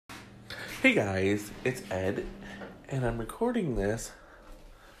Hey guys, it's Ed, and I'm recording this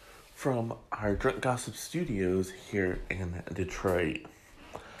from our Drunk Gossip Studios here in Detroit.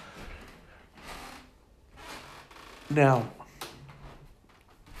 Now,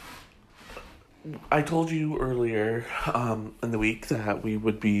 I told you earlier in the week that we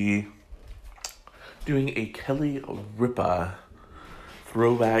would be doing a Kelly Ripa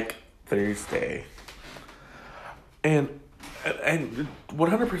Throwback Thursday. And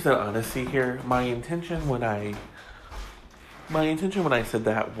 100% honesty here, my intention when I said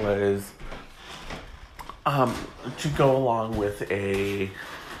that was to go along with the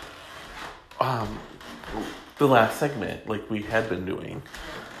last segment like we had been doing.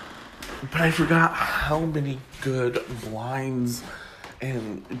 But I forgot how many good blinds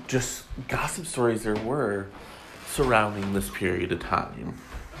and just gossip stories there were surrounding this period of time.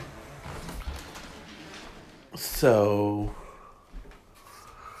 So,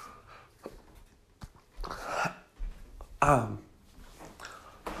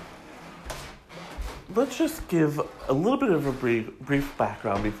 let's just give a little bit of a brief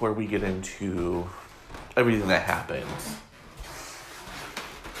background before we get into everything that happened.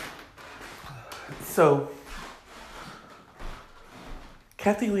 So,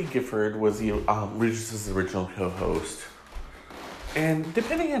 Kathie Lee Gifford was the Regis' original co-host. And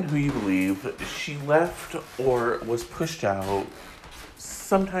depending on who you believe, she left or was pushed out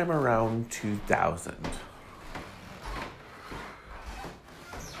sometime around 2000.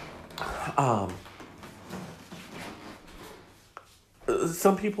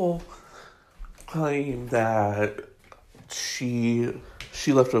 Some people claim that she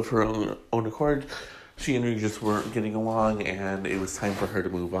left of her own accord. She and Regis weren't getting along and it was time for her to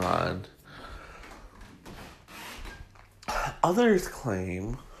move on. Others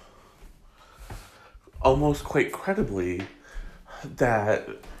claim, almost quite credibly, that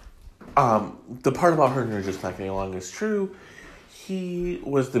the part about her and Regis not getting along is true. He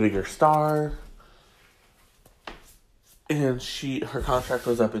was the bigger star, and her contract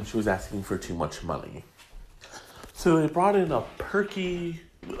was up and she was asking for too much money. So they brought in a perky,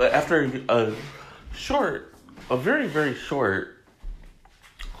 after a very, very short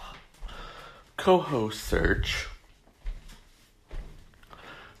co-host search,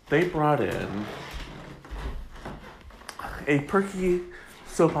 they brought in a perky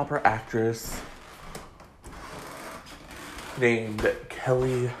soap opera actress named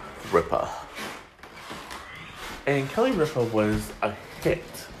Kelly Ripa. And Kelly Ripa was a hit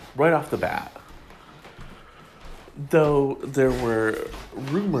right off the bat. Though there were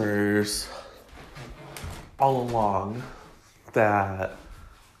rumors all along that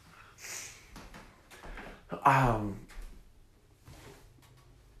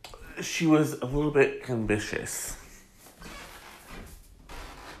she was a little bit ambitious.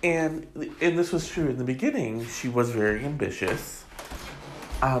 And this was true in the beginning. She was very ambitious.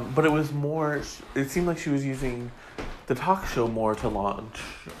 But it seemed like she was using the talk show more to launch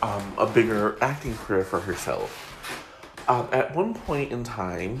a bigger acting career for herself. At one point in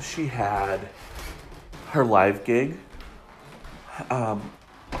time, she had her live gig,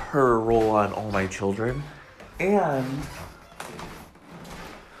 her role on All My Children, and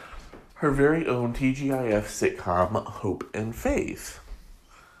her very own TGIF sitcom, Hope and Faith.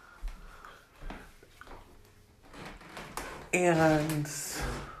 And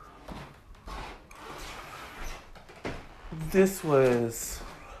this was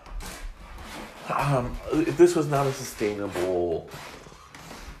not a sustainable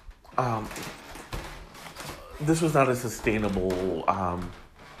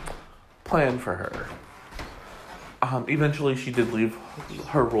plan for her. Eventually she did leave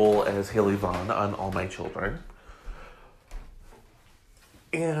her role as Haley Vaughn on All My Children.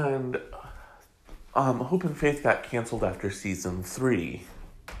 And Hope and Faith got canceled after season 3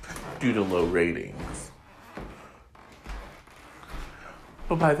 due to low ratings.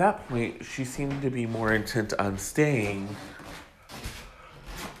 But by that point, she seemed to be more intent on staying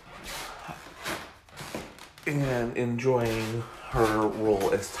and enjoying her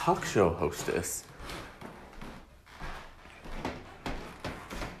role as talk show hostess.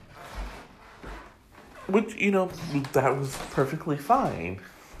 Which, that was perfectly fine.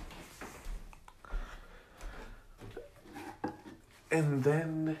 And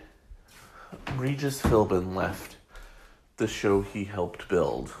then Regis Philbin left the show he helped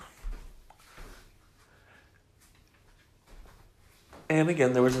build. And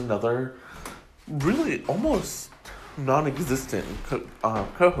again, there was another really almost non-existent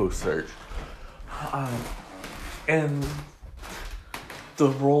co-host search. And the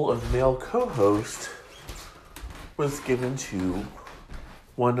role of male co-host was given to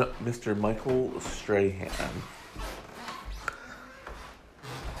one Mr. Michael Strahan.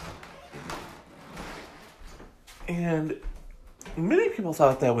 And many people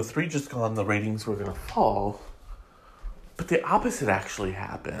thought that with Regis gone, the ratings were going to fall. But the opposite actually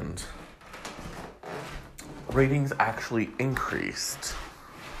happened. Ratings actually increased.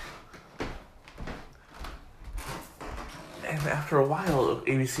 And after a while,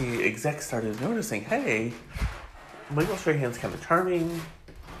 ABC execs started noticing, hey, Michael Strahan's kind of charming.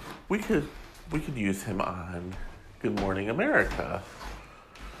 We could use him on Good Morning America.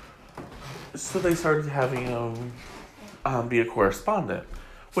 So they started having him be a correspondent,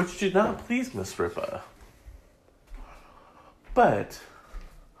 which did not please Miss Ripa. But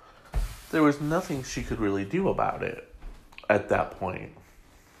there was nothing she could really do about it at that point.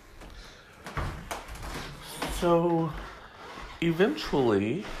 So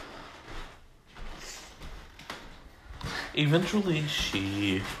eventually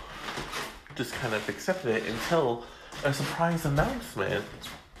she just kind of accepted it until a surprise announcement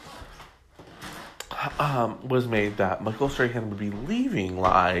was made that Michael Strahan would be leaving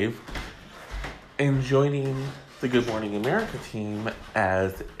Live and joining the Good Morning America team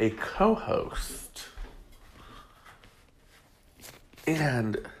as a co-host.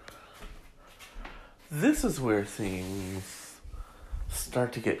 And this is where things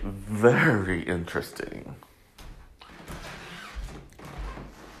start to get very interesting.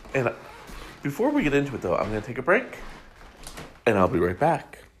 And before we get into it, though, I'm going to take a break, and I'll be right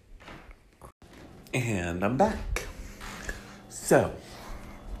back. And I'm back. So,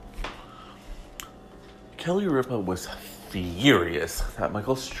 Kelly Ripa was furious that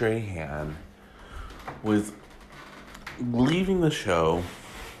Michael Strahan was leaving the show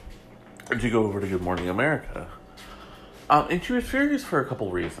to go over to Good Morning America. And she was furious for a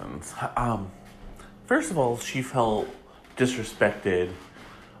couple reasons. First of all, she felt disrespected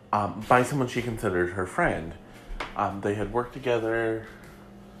by someone she considered her friend. They had worked together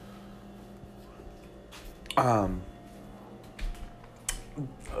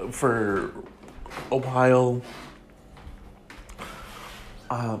for a while.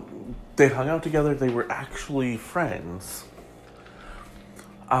 They hung out together. They were actually friends.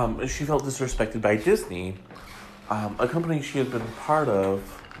 She felt disrespected by Disney, a company she had been part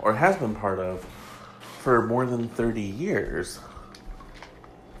of, or has been part of, for more than 30 years.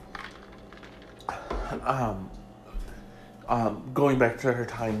 Going back to her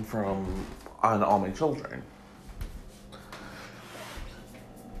time on All My Children.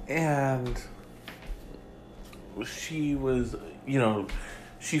 And she was,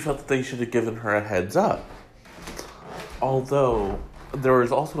 she felt that they should have given her a heads up. Although, there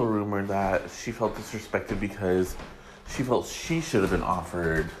was also a rumor that she felt disrespected because she felt she should have been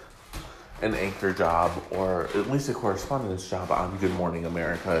offered an anchor job, or at least a correspondence job on Good Morning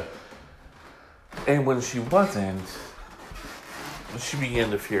America. And when she wasn't, she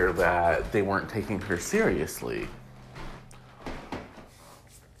began to fear that they weren't taking her seriously.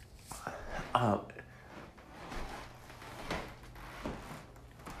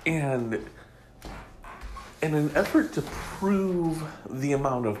 And in an effort to prove the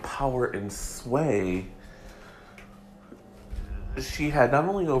amount of power and sway she had not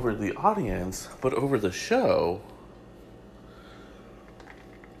only over the audience, but over the show,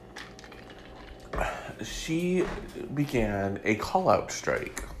 she began a call-out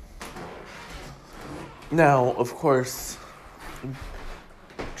strike. Now, of course,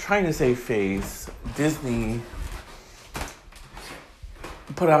 trying to save face, Disney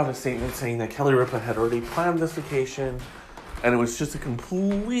put out a statement saying that Kelly Ripa had already planned this vacation, and it was just a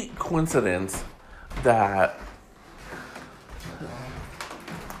complete coincidence that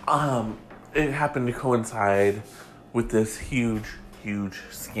it happened to coincide with this huge, huge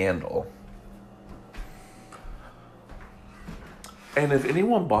scandal. And if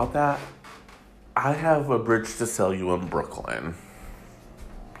anyone bought that, I have a bridge to sell you in Brooklyn.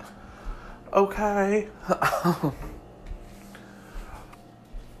 Okay.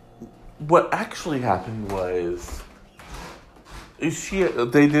 What actually happened was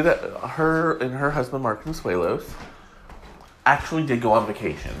her and her husband Mark Consuelos actually did go on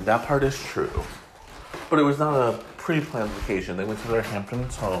vacation. That part is true. But it was not a pre-planned vacation. They went to their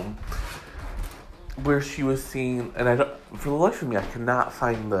Hamptons home where she was seen, and for the life of me, I could not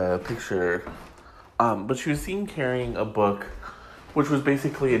find the picture, but she was seen carrying a book, which was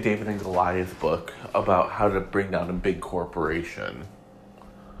basically a David and Goliath book about how to bring down a big corporation.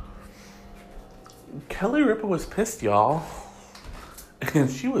 Kelly Ripa was pissed, y'all, and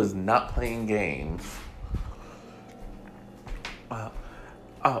she was not playing games.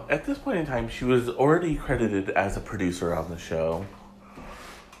 At this point in time, she was already credited as a producer on the show.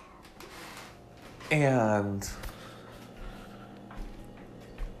 And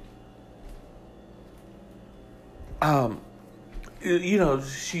you know,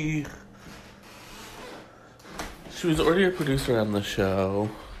 she was already a producer on the show,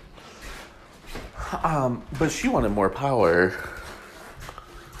 but she wanted more power.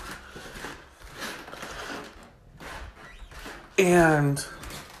 And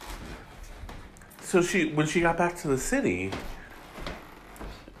so when she got back to the city,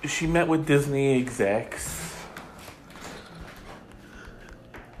 she met with Disney execs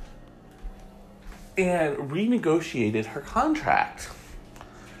and renegotiated her contract.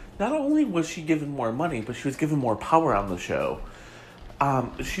 Not only was she given more money, but she was given more power on the show.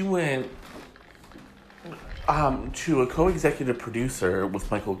 She went to a co-executive producer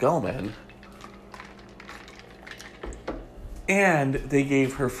with Michael Gelman, and they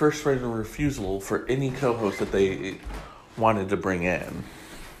gave her first right of refusal for any co-host that they wanted to bring in.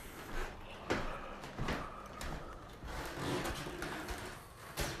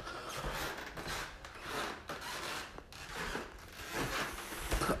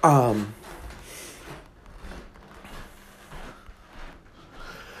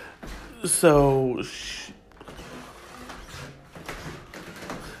 So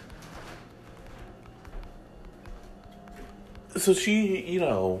she, you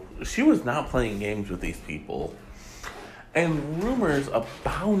know, she was not playing games with these people. And rumors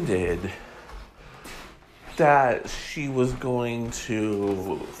abounded that she was going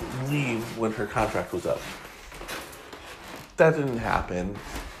to leave when her contract was up. That didn't happen.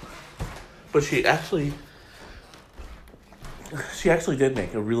 But she actually did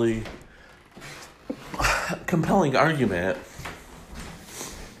make a really compelling argument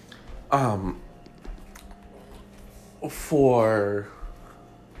for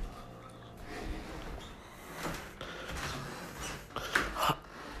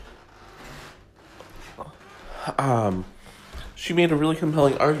she made a really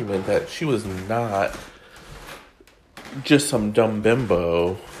compelling argument that she was not just some dumb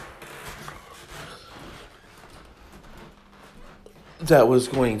bimbo that was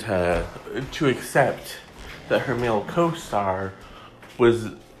going to accept that her male co-star was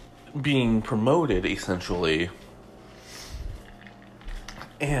being promoted, essentially,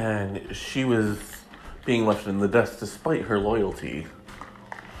 and she was being left in the dust despite her loyalty.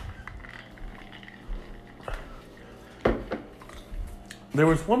 There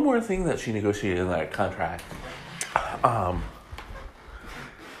was one more thing that she negotiated in that contract.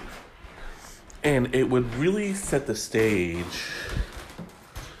 And it would really set the stage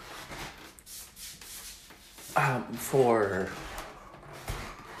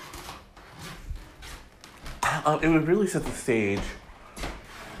it would really set the stage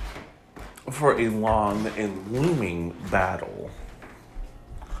for a long and looming battle.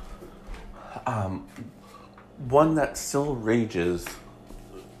 One that still rages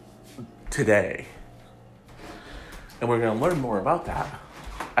today. And we're going to learn more about that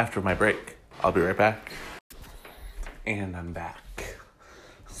after my break. I'll be right back. And I'm back.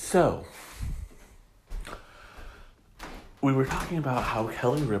 So, we were talking about how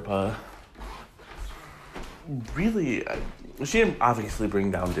Kelly Ripa really, she didn't obviously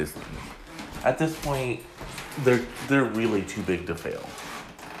bring down Disney. At this point, they're really too big to fail.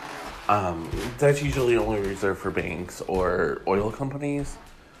 That's usually only reserved for banks or oil companies.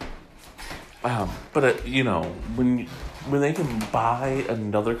 But you know, when they can buy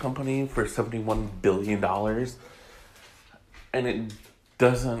another company for $71 billion and it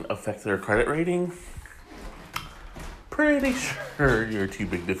doesn't affect their credit rating, pretty sure you're too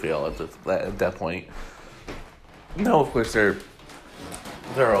big to fail at that point. No, of course, there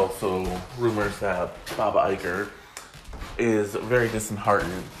are also rumors that Bob Iger is very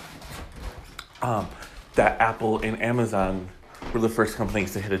disheartened that Apple and Amazon were the first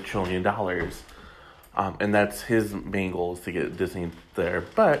companies to hit $1 trillion. And that's his main goal, is to get Disney there.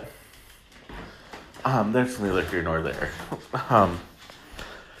 But that's neither here nor there.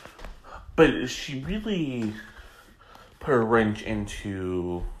 But she really put a wrench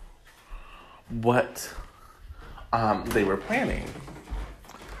into what they were planning.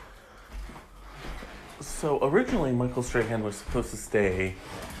 So originally, Michael Strahan was supposed to stay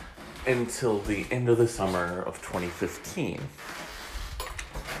until the end of the summer of 2015.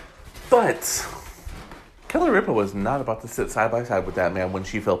 But Kelly Ripa was not about to sit side by side with that man when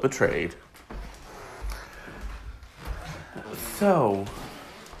she felt betrayed. So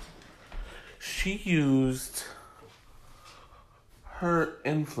she used her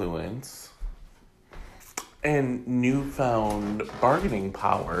influence and newfound bargaining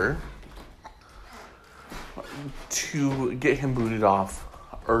power to get him booted off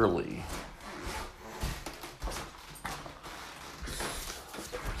early.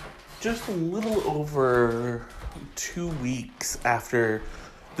 just a little over 2 weeks after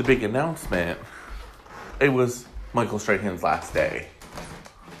the big announcement, it was Michael Strahan's last day.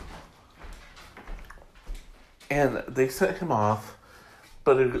 And they sent him off,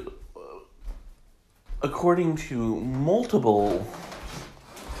 but according to multiple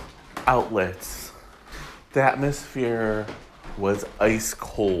outlets, the atmosphere was ice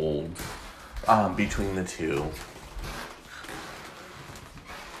cold between the two.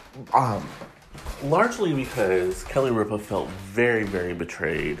 Largely because Kelly Ripa felt very, very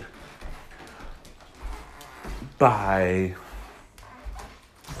betrayed by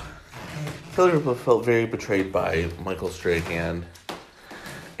Michael Strahan,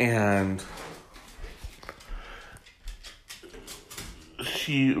 and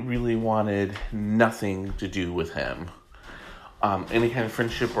she really wanted nothing to do with him. Any kind of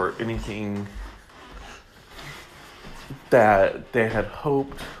friendship or anything that they had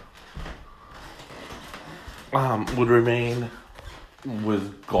hoped would remain was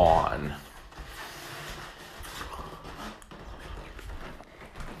gone.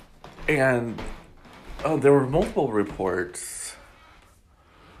 And there were multiple reports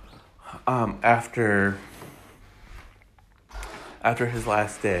after his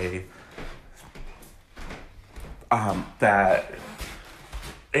last day that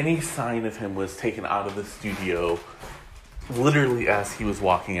any sign of him was taken out of the studio literally as he was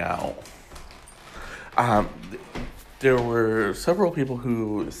walking out. There were several people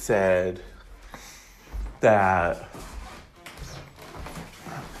who said that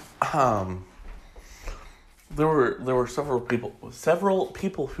there were several people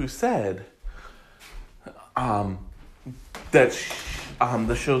who said that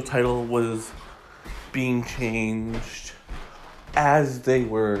the show title was being changed as they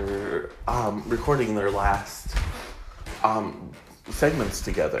were recording their last segments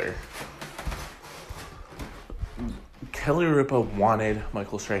together. Kelly Ripa wanted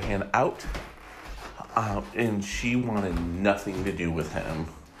Michael Strahan out, and she wanted nothing to do with him.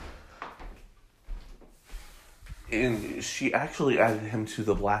 And she actually added him to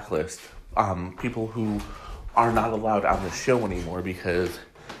the blacklist, people who are not allowed on the show anymore, because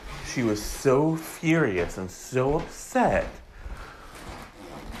she was so furious and so upset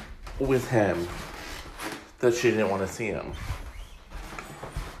with him that she didn't want to see him.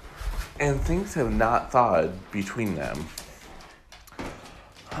 And things have not thawed between them.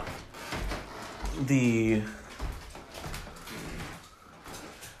 There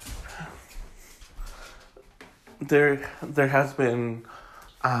has been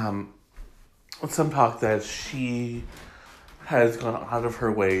some talk that she has gone out of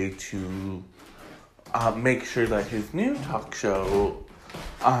her way to make sure that his new talk show,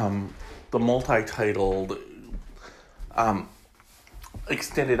 the multi-titled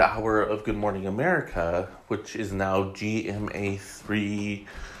Extended Hour of Good Morning America, which is now GMA3,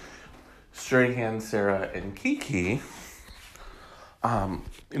 Strahan, Sarah, and Kiki,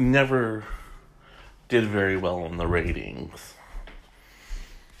 never did very well in the ratings.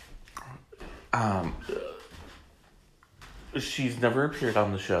 She's never appeared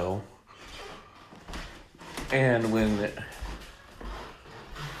on the show. And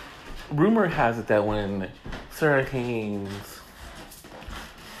rumor has it that when Sarah Haynes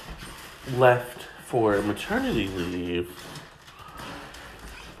left for maternity leave,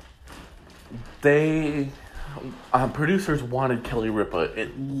 producers wanted Kelly Ripa at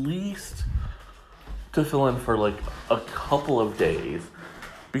least to fill in for like a couple of days,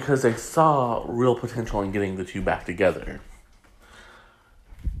 because they saw real potential in getting the two back together.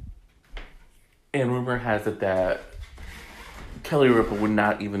 And rumor has it that Kelly Ripa would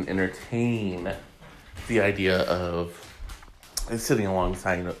not even entertain the idea of sitting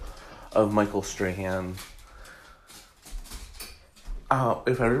alongside of Michael Strahan.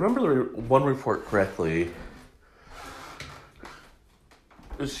 If I remember one report correctly,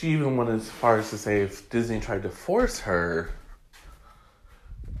 she even went as far as to say if Disney tried to force her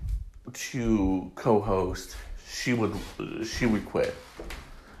to co-host, she would quit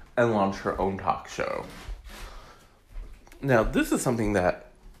and launch her own talk show. Now, this is something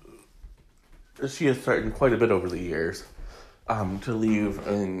that she has threatened quite a bit over the years, to leave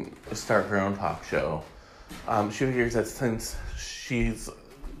and start her own talk show. She figures that since she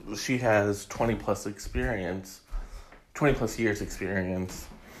has 20 plus years experience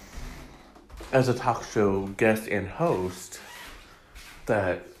as a talk show guest and host,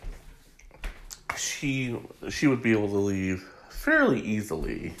 that she would be able to leave fairly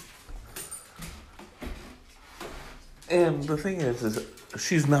easily. And the thing is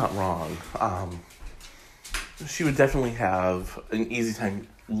she's not wrong. She would definitely have an easy time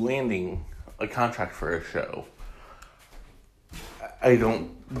landing a contract for a show. I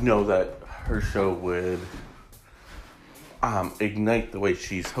don't know that her show would ignite the way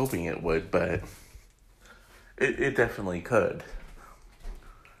she's hoping it would, but it definitely could.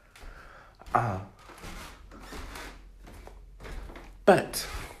 But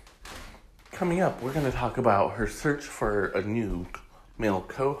coming up, we're going to talk about her search for a new male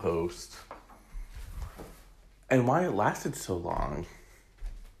co-host and why it lasted so long.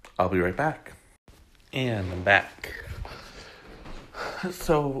 I'll be right back. And I'm back.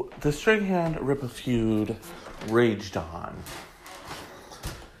 So, the Strahan-Ripa feud raged on.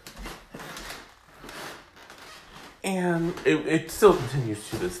 And it still continues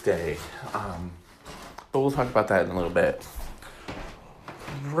to this day. But we'll talk about that in a little bit.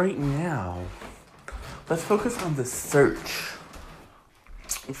 Right now, let's focus on the search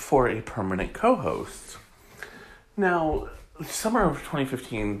for a permanent co-host. Now, summer of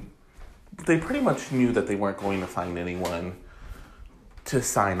 2015, they pretty much knew that they weren't going to find anyone to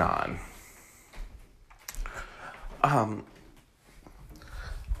sign on.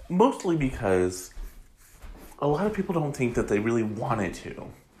 Mostly because a lot of people don't think that they really wanted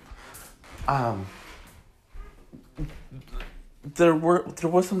to. There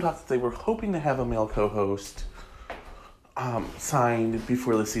was some talk that they were hoping to have a male co-host signed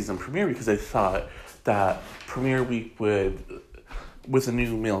before the season premiere because they thought that premiere week with a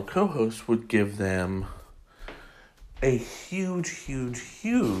new male co-host would give them a huge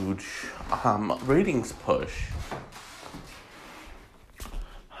ratings push.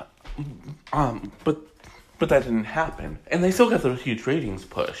 But that didn't happen, and they still got the huge ratings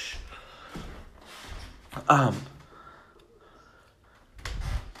push.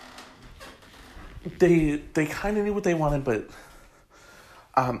 They kind of knew what they wanted, but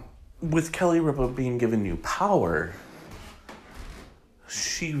with Kelly Ripa being given new power,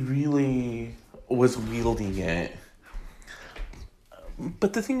 she really was wielding it.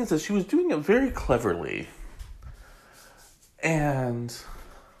 But the thing is that she was doing it very cleverly. And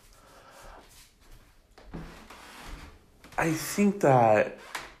I think that,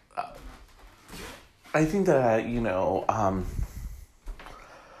 you know,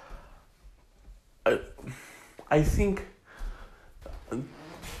 I think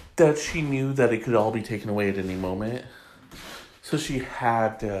that she knew that it could all be taken away at any moment. So she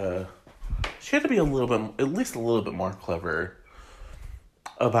had to be a little bit, at least a little bit more clever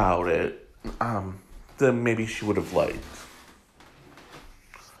about it than maybe she would have liked.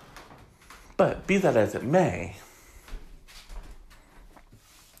 But be that as it may,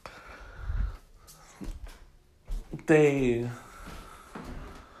 the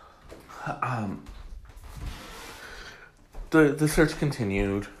search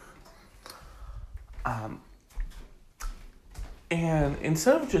continued. And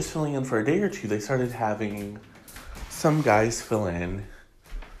instead of just filling in for a day or two, they started having some guys fill in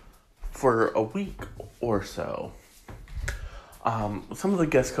for a week or so. Some of the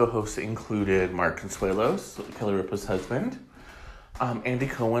guest co-hosts included Mark Consuelos, Kelly Ripa's husband, Andy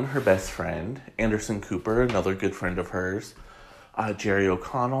Cohen, her best friend, Anderson Cooper, another good friend of hers, Jerry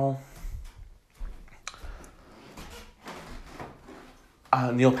O'Connell,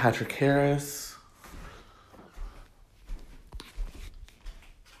 Neil Patrick Harris,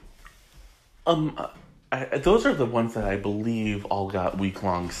 those are the ones that I believe all got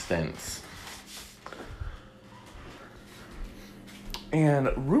week-long stints. And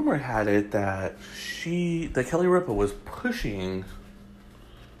rumor had it that Kelly Ripa was pushing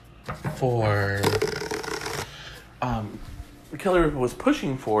for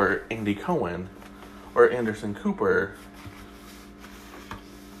Andy Cohen or Anderson Cooper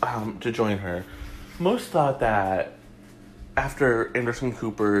to join her. Most thought that after Anderson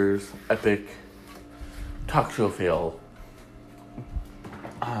Cooper's epic talk show fail,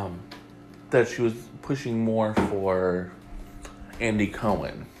 that she was pushing more for Andy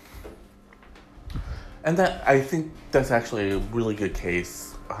Cohen. And that, I think that's actually a really good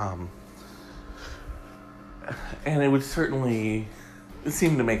case. And it would certainly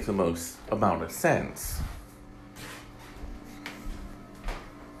seem to make the most amount of sense.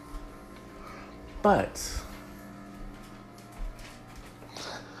 But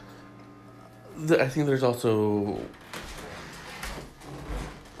I think there's also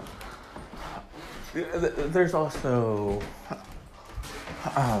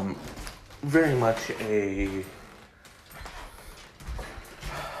very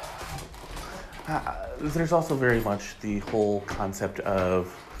much the whole concept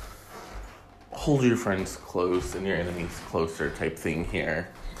of hold your friends close and your enemies closer type thing here.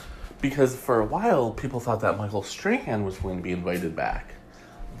 Because for a while, people thought that Michael Strahan was going to be invited back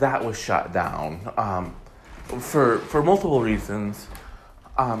that was shut down for multiple reasons.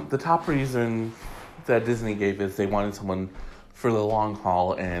 The top reason that Disney gave is they wanted someone for the long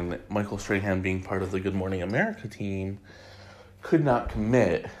haul, and Michael Strahan, being part of the Good Morning America team, could not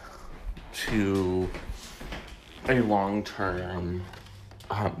commit to a long-term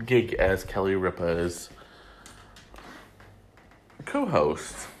gig as Kelly Ripa's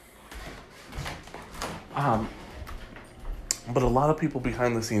co-host. But a lot of people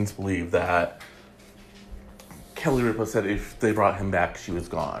behind the scenes believe that Kelly Ripa said if they brought him back, she was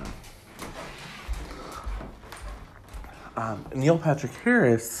gone. Neil Patrick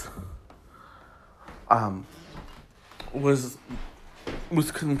Harris was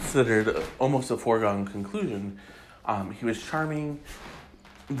considered almost a foregone conclusion. He was charming.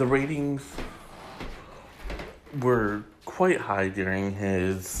 The ratings were quite high during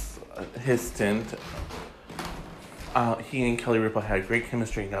his stint. He and Kelly Ripa had great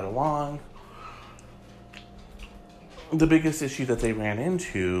chemistry and got along. The biggest issue that they ran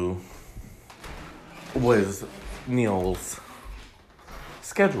into was Neil's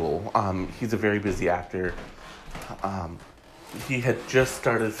schedule. He's a very busy actor. He had just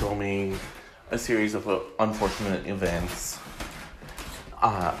started filming a series of unfortunate events,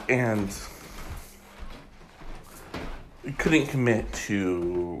 and couldn't commit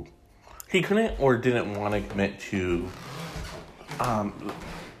to. He couldn't or didn't want to commit to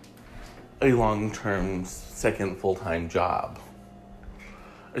a long-term second full-time job,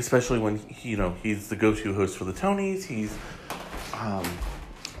 especially when he's the go-to host for the Tonys. He's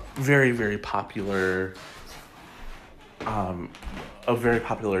very, very popular. A very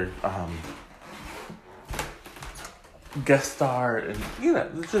popular guest star, and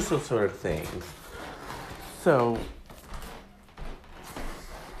just those sort of things. So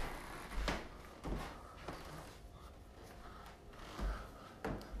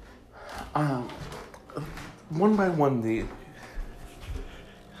one by one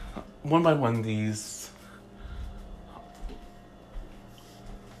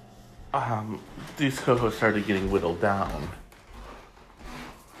these co-hosts started getting whittled down.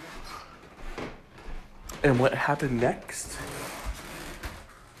 And what happened next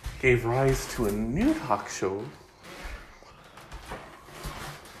gave rise to a new talk show,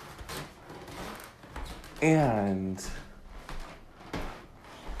 and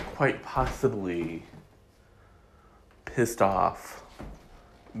quite possibly pissed off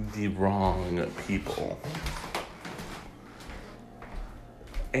the wrong people.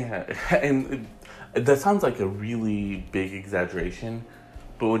 And that sounds like a really big exaggeration,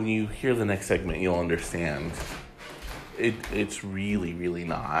 but when you hear the next segment, you'll understand. It's really, really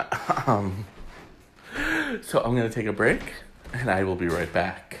not. So I'm going to take a break, and I will be right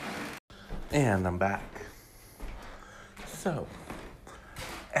back. And I'm back. So,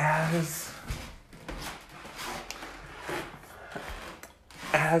 as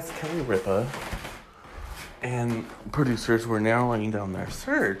Kelly Ripa and producers were narrowing down their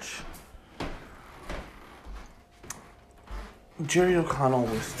search, Jerry O'Connell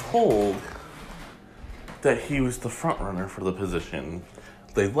was told that he was the front runner for the position.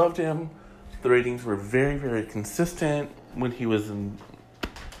 They loved him. The ratings were very, very consistent when he was in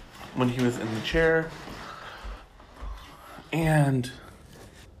the chair. And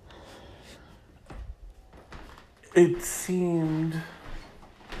it seemed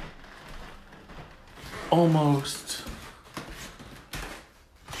almost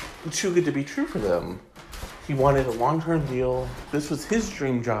too good to be true for them. He wanted a long-term deal. This was his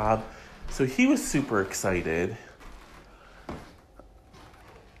dream job, so he was super excited.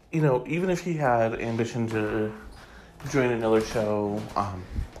 Even if he had ambition to join another show,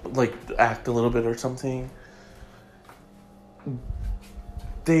 like act a little bit or something,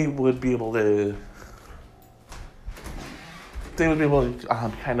 they would be able to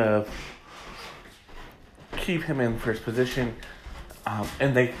kind of keep him in first position.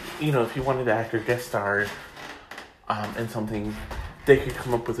 And they, if he wanted to act or guest star in something, they could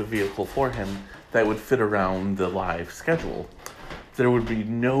come up with a vehicle for him that would fit around the live schedule. There would be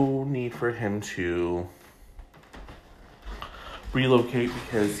no need for him to relocate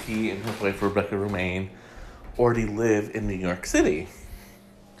because he and his wife, Rebecca Romijn, already live in New York City.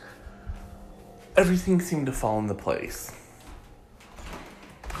 Everything seemed to fall into place.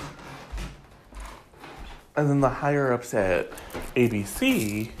 And then the higher-ups at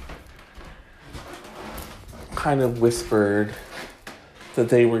ABC kind of whispered that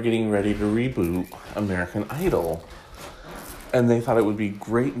they were getting ready to reboot American Idol. And they thought it would be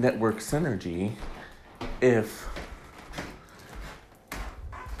great network synergy if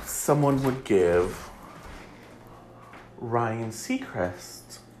someone would give Ryan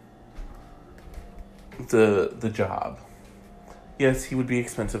Seacrest the job. Yes, he would be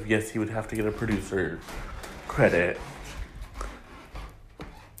expensive. Yes, he would have to get a producer credit.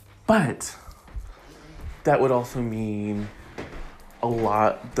 But that would also mean a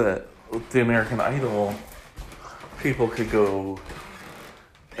lot that the American Idol people could go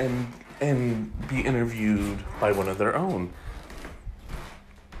and be interviewed by one of their own.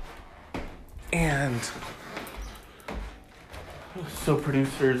 And so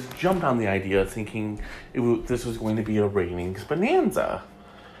producers jumped on the idea thinking this was going to be a ratings bonanza.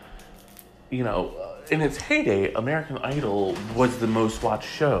 You know, in its heyday, American Idol was the most watched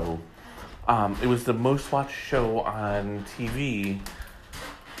show. It was the most watched show on TV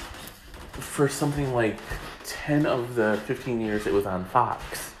for something like 10 of the 15 years it was on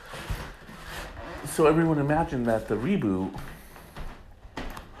Fox. So everyone imagined that the reboot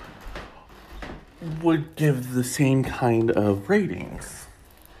would give the same kind of ratings.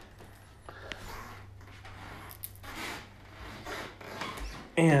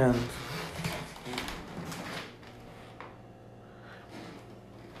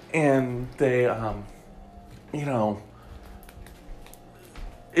 And they, you know,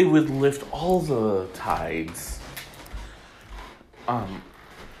 it would lift all the tides.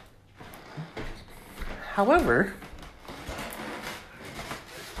 However,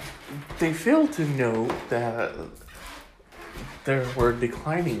 they failed to note that there were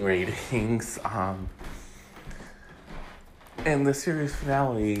declining ratings, and the series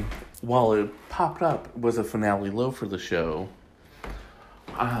finale, while it popped up, was a finale low for the show.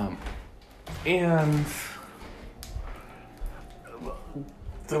 And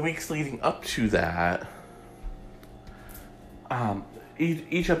the weeks leading up to that,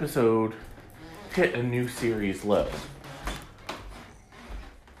 each episode hit a new series low.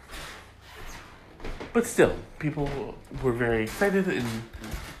 But still, people were very excited, and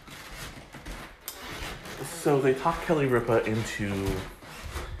so they talked Kelly Ripa into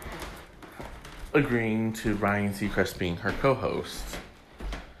agreeing to Ryan Seacrest being her co-host.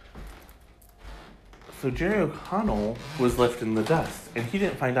 So Jerry O'Connell was left in the dust, and he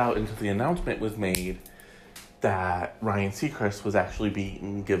didn't find out until the announcement was made that Ryan Seacrest was actually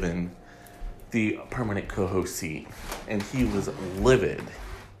being given the permanent co-host seat, and he was livid.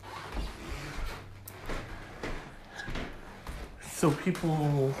 So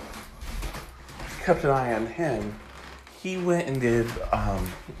people kept an eye on him. He went and did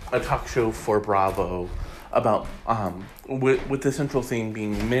a talk show for Bravo about with the central theme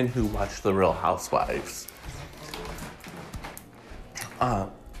being men who watch The Real Housewives.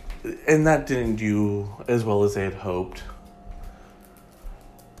 And that didn't do as well as they had hoped.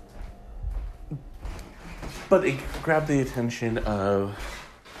 But it grabbed the attention of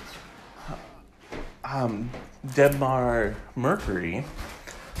Debmar Mercury,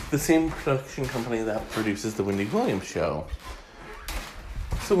 the same production company that produces the Wendy Williams show.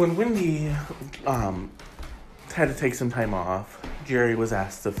 So when Wendy had to take some time off, Jerry was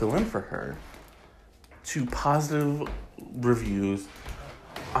asked to fill in for her. To positive reviews,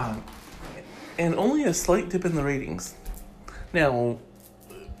 and only a slight dip in the ratings. Now,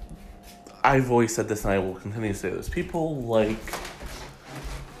 I've always said this, and I will continue to say this. People like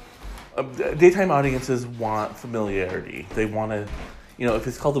daytime audiences want familiarity. They want to, you know, if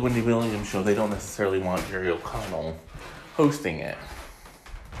it's called the Wendy Williams show, they don't necessarily want Jerry O'Connell hosting it.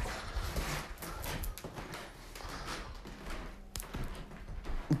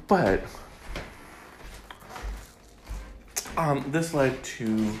 But this led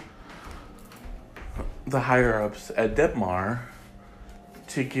to the higher-ups at Debmar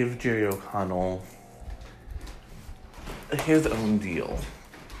to give Jerry O'Connell his own deal.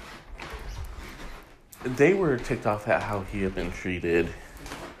 They were ticked off at how he had been treated,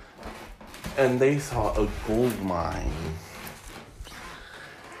 and they saw a gold mine.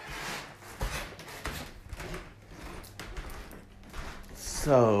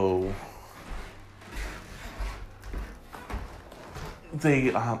 So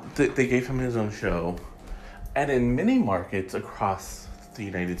they gave him his own show, and in many markets across the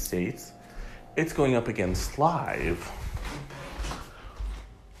United States, it's going up against Live.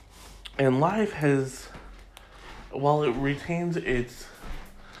 And Live has, while it retains its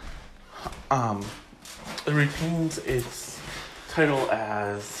title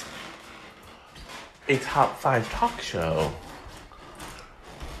as a top 5 talk show,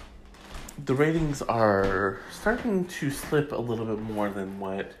 the ratings are starting to slip a little bit more than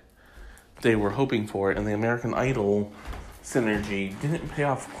what they were hoping for, and the American Idol synergy didn't pay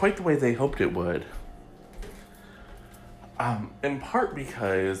off quite the way they hoped it would. In part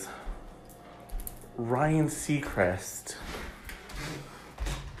because Ryan Seacrest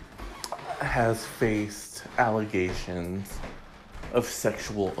has faced allegations of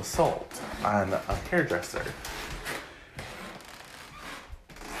sexual assault on a hairdresser.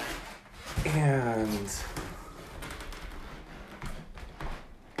 And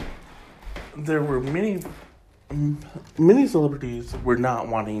there were many celebrities were not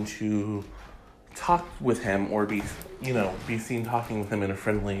wanting to talk with him or be seen talking with him in a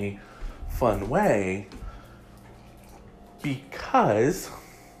friendly, fun way, because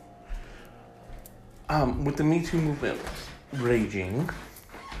with the Me Too movement raging,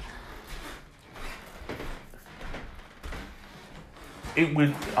 it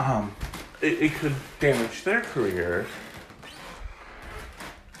would it could damage their career.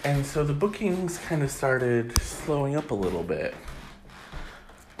 And so the bookings kind of started slowing up a little bit.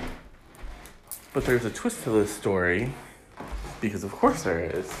 But there's a twist to this story, because of course there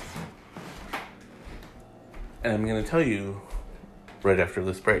is. And I'm going to tell you right after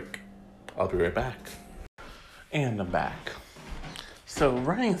this break. I'll be right back. And I'm back. So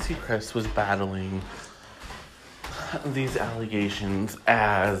Ryan Seacrest was battling these allegations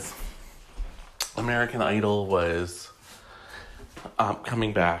as American Idol was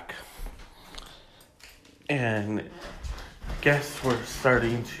coming back, and guests were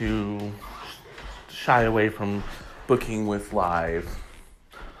starting to shy away from booking with live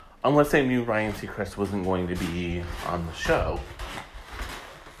unless they knew Ryan Seacrest wasn't going to be on the show.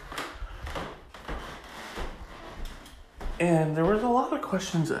 And there was a lot of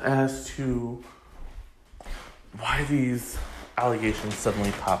questions as to why these allegations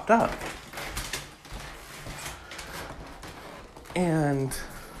suddenly popped up. And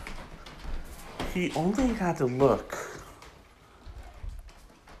he only had to look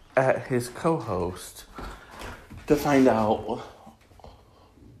at his co-host to find out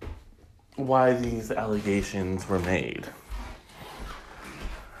why these allegations were made.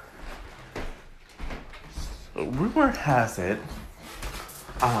 So, rumor has it,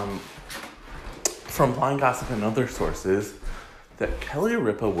 from Blind Gossip and other sources, that Kelly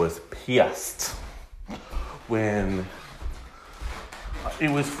Ripa was pissed when it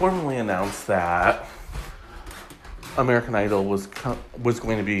was formally announced that American Idol was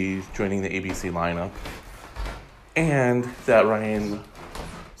going to be joining the ABC lineup, and that Ryan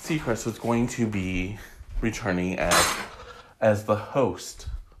Seacrest was going to be returning as the host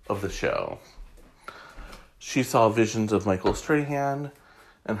of the show. She saw visions of Michael Strahan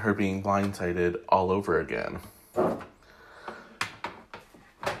and her being blindsided all over again.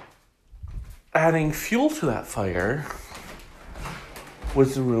 Adding fuel to that fire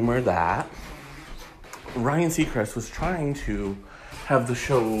was the rumor that Ryan Seacrest was trying to have the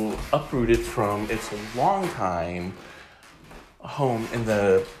show uprooted from its long-time home in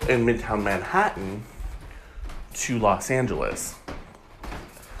Midtown Manhattan to Los Angeles.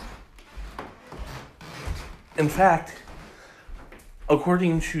 In fact,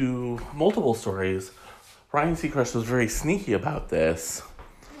 according to multiple stories, Ryan Seacrest was very sneaky about this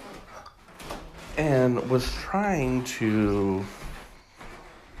and was trying to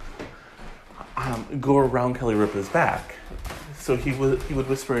go around Kelly Ripa's back. So he would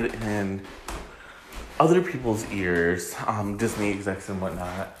whisper it in other people's ears, Disney execs and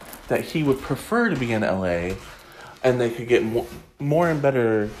whatnot, that he would prefer to be in LA and they could get more and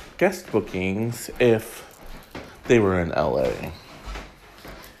better guest bookings if they were in LA.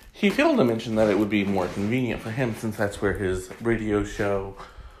 He failed to mention that it would be more convenient for him since that's where his radio show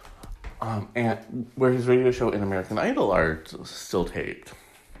and American Idol are still taped.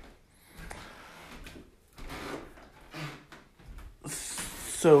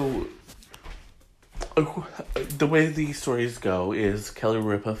 So, the way these stories go is Kelly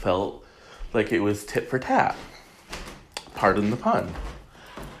Ripa felt like it was tit for tat. Pardon the pun.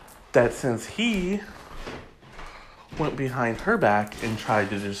 That since he went behind her back and tried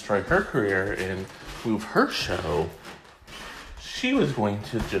to destroy her career and move her show, she was going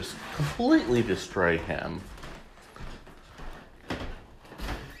to just completely destroy him.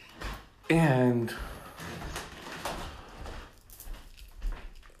 And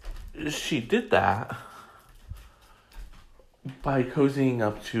she did that by cozying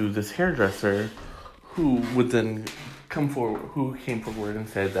up to this hairdresser who came forward and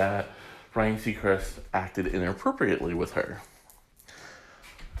said that Ryan Seacrest acted inappropriately with her.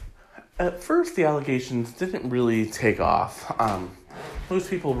 At first, the allegations didn't really take off. Most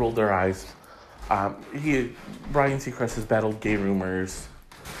people rolled their eyes. Ryan Seacrest has battled gay rumors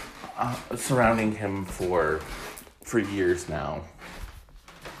surrounding him for years now.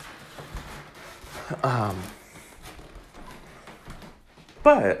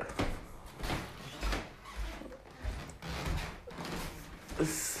 But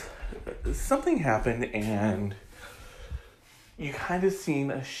something happened and you kind of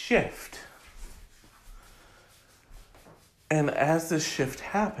seen a shift. And as this shift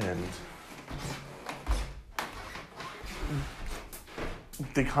happened,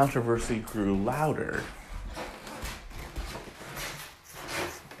 the controversy grew louder.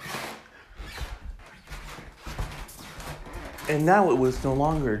 And now it was no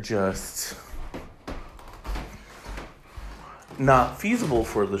longer just not feasible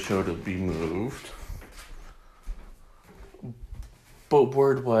for the show to be moved, but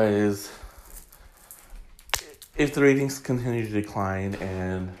word was, if the ratings continue to decline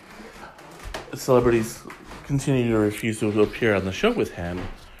and celebrities continue to refuse to appear on the show with him,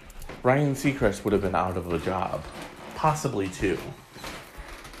 Ryan Seacrest would have been out of a job. Possibly two.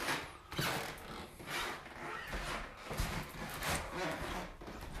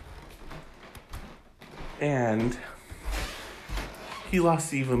 And he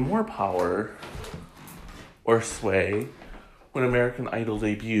lost even more power or sway when American Idol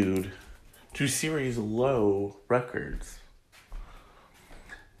debuted to series low records.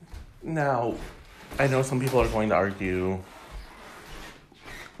 Now, I know some people are going to argue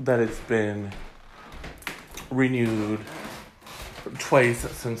that it's been renewed twice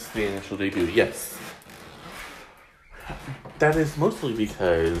since the initial debut. Yes. That is mostly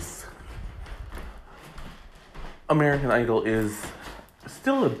because American Idol is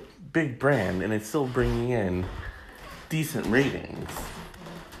still a big brand and it's still bringing in decent ratings.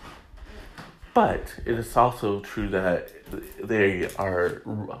 But it is also true that they are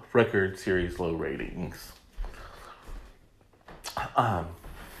record series low ratings.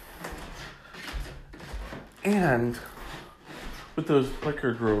 And with those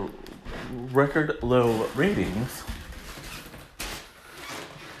record low ratings,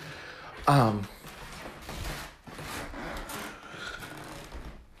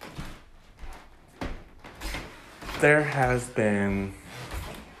 there has been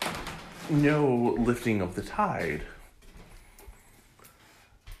no lifting of the tide.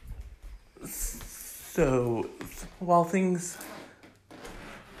 So, while things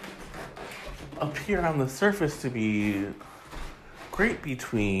appear on the surface to be great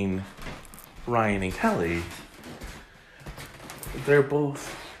between Ryan and Kelly, they're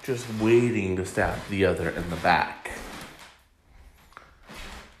both just waiting to stab the other in the back.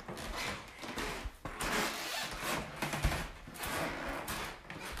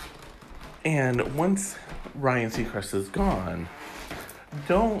 And once Ryan Seacrest is gone,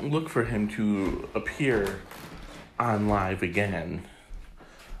 don't look for him to appear on Live again.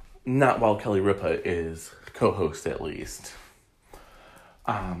 Not while Kelly Ripa is co-host, at least.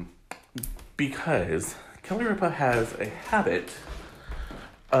 Because Kelly Ripa has a habit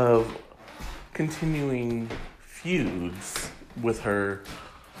of continuing feuds with her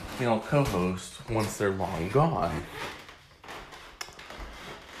male co-host once they're long gone.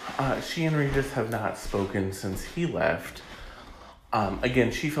 She and Regis have not spoken since he left.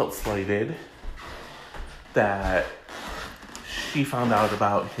 Again, she felt slighted that she found out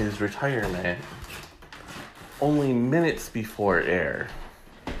about his retirement only minutes before air.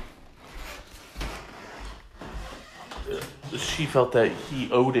 She felt that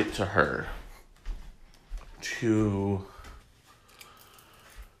he owed it to her to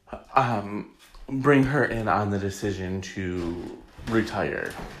bring her in on the decision to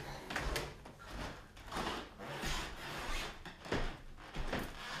retire.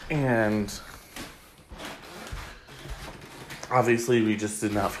 And obviously we just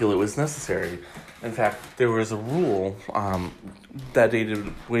did not feel it was necessary. In fact, there was a rule that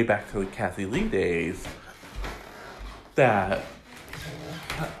dated way back to the Kathy Lee days that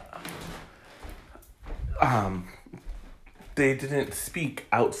they didn't speak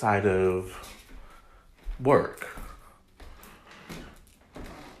outside of work.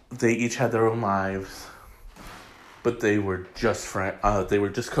 They each had their own lives, but they were just they were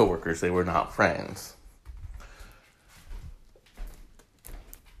just coworkers. They were not friends.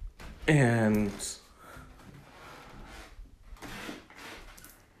 And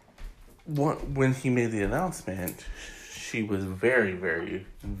when he made the announcement, she was very, very,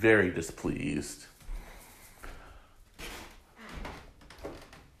 very displeased.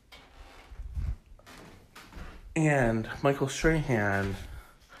 And Michael Strahan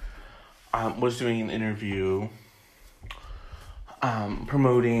was doing an interview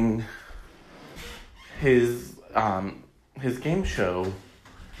promoting his game show,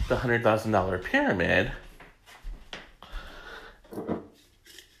 The $100,000 Pyramid,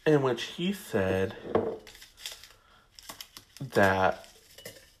 in which he said that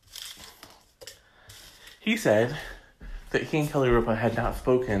he and Kelly Ripa had not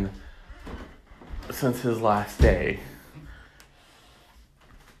spoken since his last day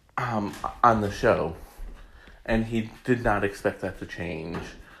on the show. And he did not expect that to change.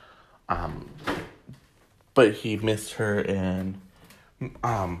 But he missed her and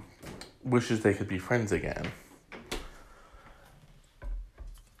wishes they could be friends again.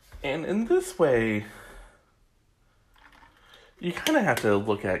 And in this way, you kind of have to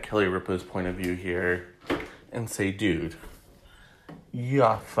look at Kelly Ripa's point of view here and say, dude, you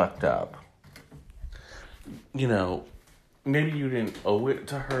fucked up. You know, maybe you didn't owe it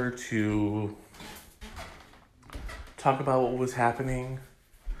to her to talk about what was happening.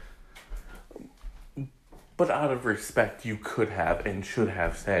 But out of respect, you could have and should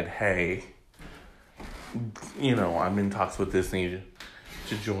have said, hey, you know, I'm in talks with Disney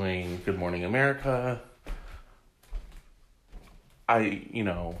to join Good Morning America. I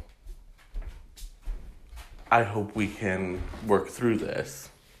hope we can work through this.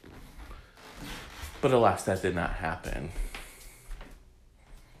 But alas, that did not happen.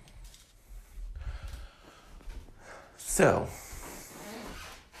 So,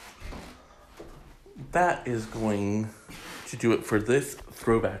 that is going to do it for this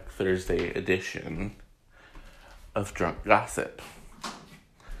Throwback Thursday edition of Drunk Gossip.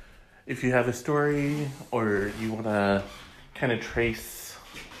 If you have a story or you want to kind of trace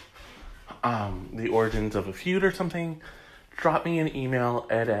the origins of a feud or something, drop me an email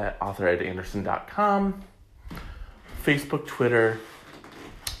at author@anderson.com, Facebook, Twitter,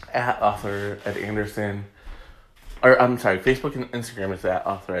 @author@anderson, or I'm sorry, Facebook and Instagram is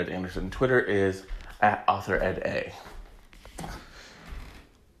 @author@anderson, Twitter is @author@a.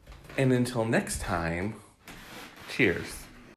 And until next time, cheers.